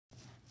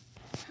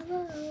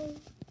Hello,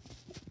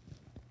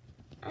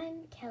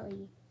 I'm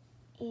Kelly,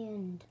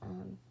 and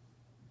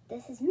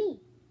this is me,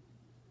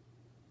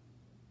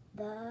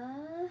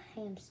 the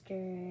hamster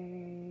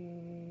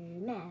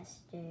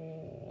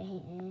master.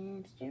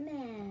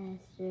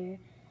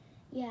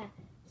 Yeah,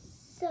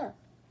 so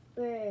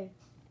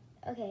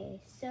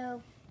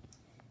so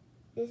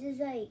this is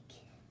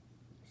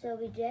so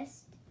we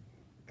just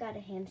got a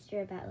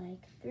hamster about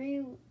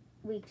 3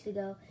 weeks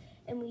ago,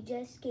 and we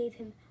just gave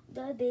him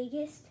the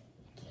biggest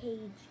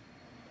cage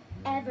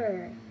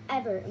ever.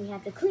 And we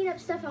have to clean up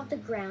stuff off the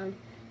ground.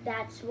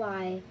 That's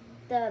why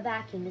the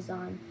vacuum is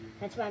on.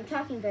 That's why I'm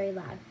talking very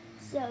loud.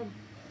 So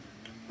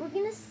we're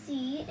gonna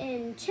see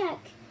and check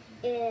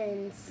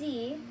and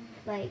see,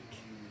 we're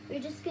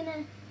just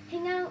gonna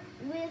hang out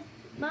with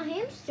my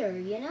hamster,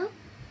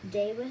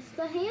 Day with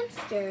the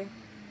hamster.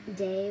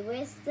 Day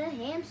with the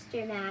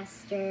hamster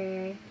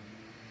master.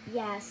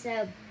 Yeah,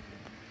 so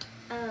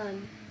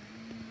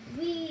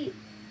we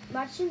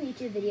watched some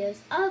YouTube videos,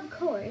 of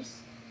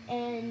course,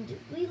 and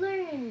we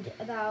learned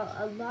about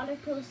a lot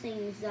of cool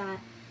things that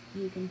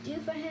you can do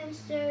for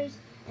hamsters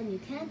and you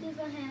can't do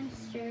for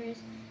hamsters.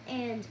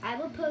 And I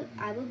will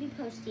be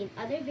posting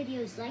other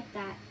videos like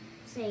that,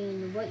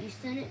 saying what you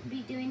shouldn't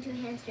be doing to a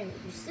hamster and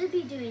what you should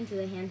be doing to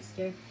a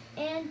hamster,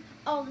 and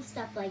all the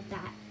stuff like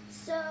that.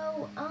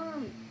 So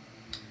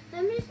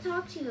let me just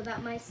talk to you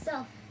about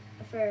myself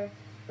for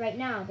right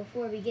now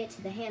before we get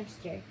to the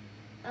hamster.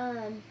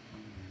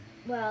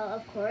 Well,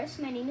 of course,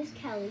 my name is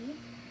Kelly,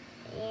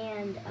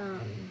 and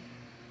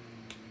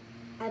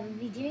I will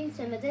be doing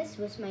some of this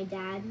with my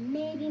dad,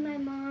 maybe my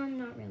mom,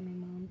 not really my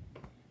mom.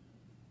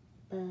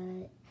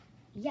 But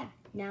yeah,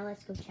 now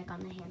let's go check on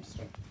the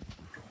hamster.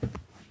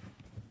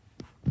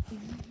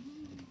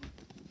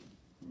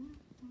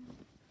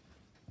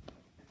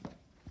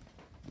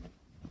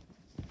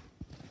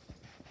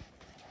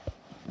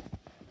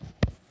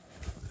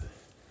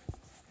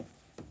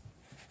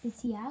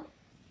 Is he out?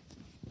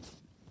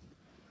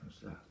 What's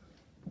that?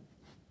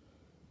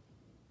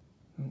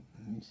 Oh,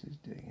 he's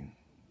just digging.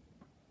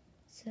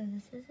 So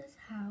this is his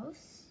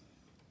house.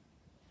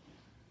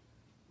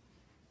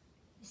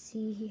 You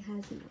see, he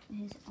has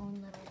his own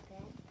little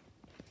bed.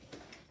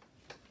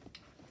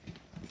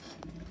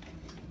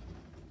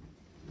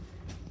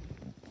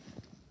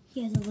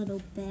 He has a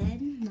little bed,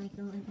 like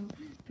a little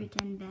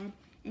pretend bed.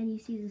 And you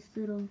see this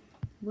little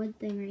wood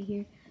thing right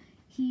here.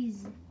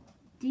 He's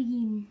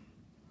digging,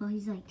 well,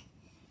 he's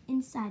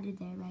inside of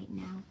there right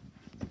now.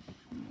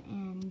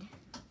 And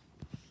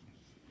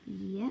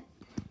yep.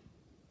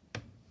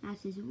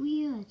 That's his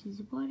wheel, that's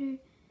his water,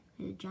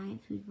 there's a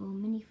giant food bowl,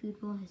 mini food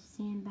bowl, his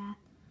sand bath,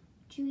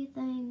 chewy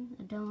thing,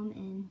 a dome,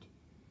 and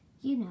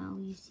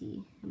you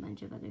see a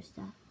bunch of other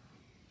stuff.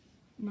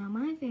 Now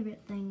my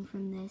favorite thing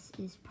from this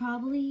is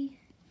probably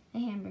a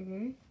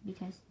hamburger,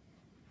 because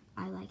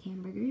I like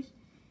hamburgers.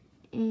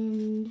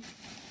 And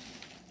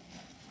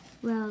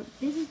well,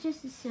 this is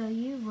just to show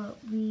you what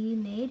we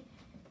made.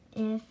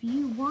 If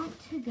you want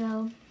to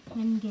go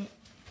and get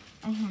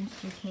a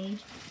hamster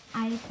cage,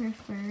 I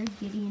prefer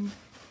getting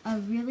a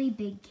really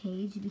big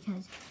cage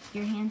because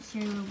your hamster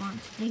will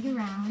want to dig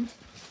around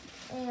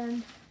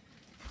and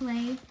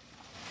play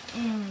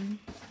and,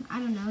 I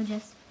don't know,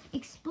 just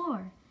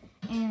explore.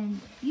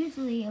 And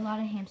usually a lot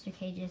of hamster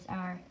cages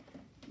are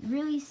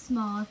really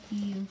small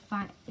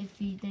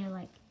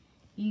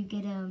you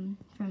get them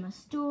from a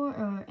store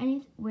or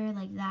anywhere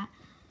like that.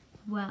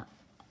 Well,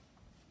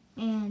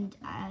 and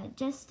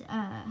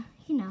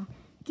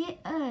get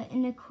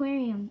an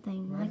aquarium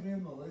thing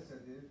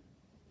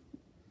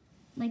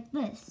like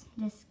this.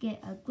 Just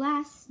get a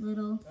glass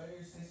little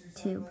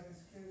tube.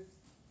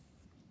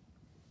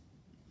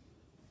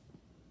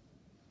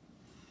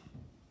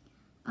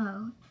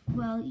 Oh,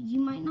 well, you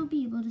might not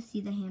be able to see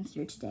the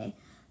hamster today,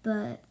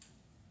 but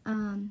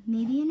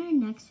maybe in our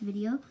next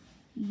video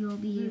you'll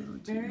be able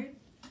to.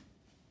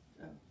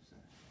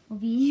 We'll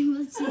be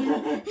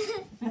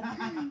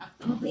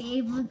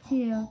able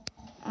to.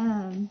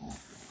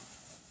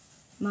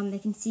 Mom, they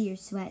can see your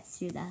sweats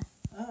through the.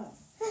 Oh,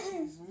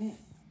 excuse me.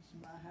 It's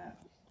my house.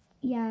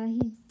 Yeah,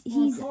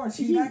 Well, of course,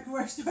 you're not going to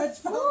wear sweats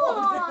for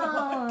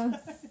long.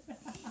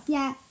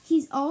 Yeah,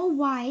 he's all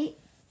white.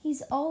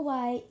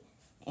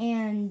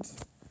 And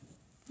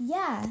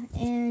yeah,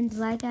 and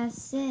like I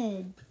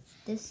said,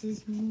 this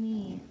is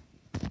me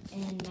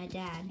and my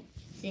dad.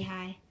 Say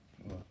hi.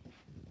 What?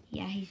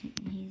 Yeah,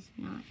 he's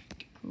not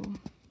cool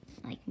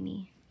like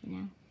me,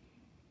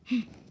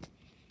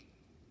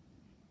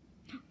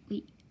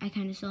 Wait, I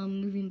kind of saw him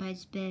moving by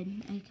his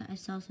bed. I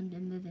saw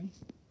something moving.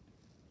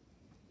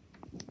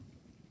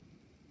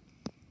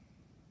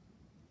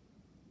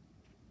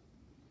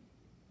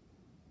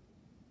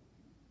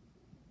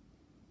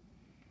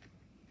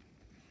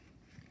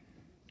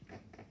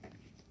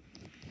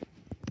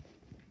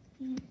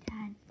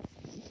 Dad.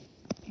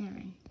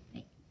 Aaron,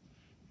 wait.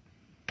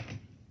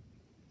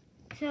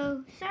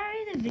 So,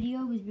 sorry the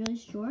video was really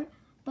short,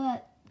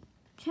 but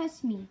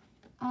trust me,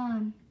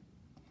 in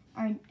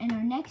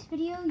our next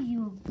video,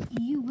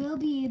 you will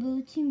be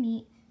able to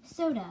meet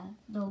Soda,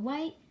 the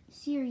white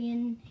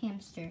Syrian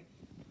hamster.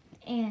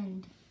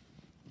 And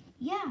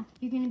yeah,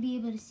 you're going to be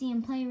able to see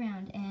him play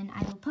around. And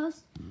I will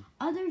post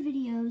other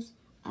videos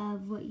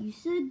of what you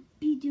should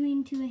be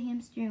doing to a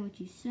hamster and what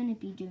you shouldn't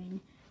be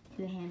doing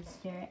to a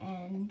hamster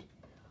and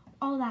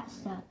all that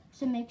stuff.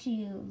 So make sure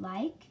you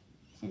like,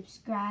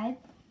 subscribe,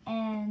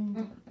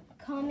 and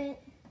comment.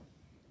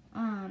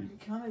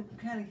 Comment what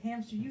kind of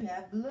hamster you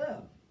have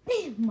below.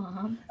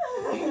 Mom.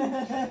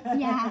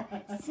 Yeah,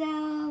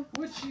 so,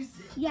 What she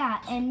said. yeah,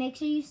 and make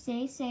sure you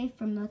stay safe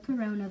from the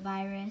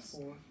coronavirus.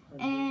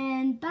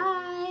 And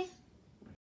bye.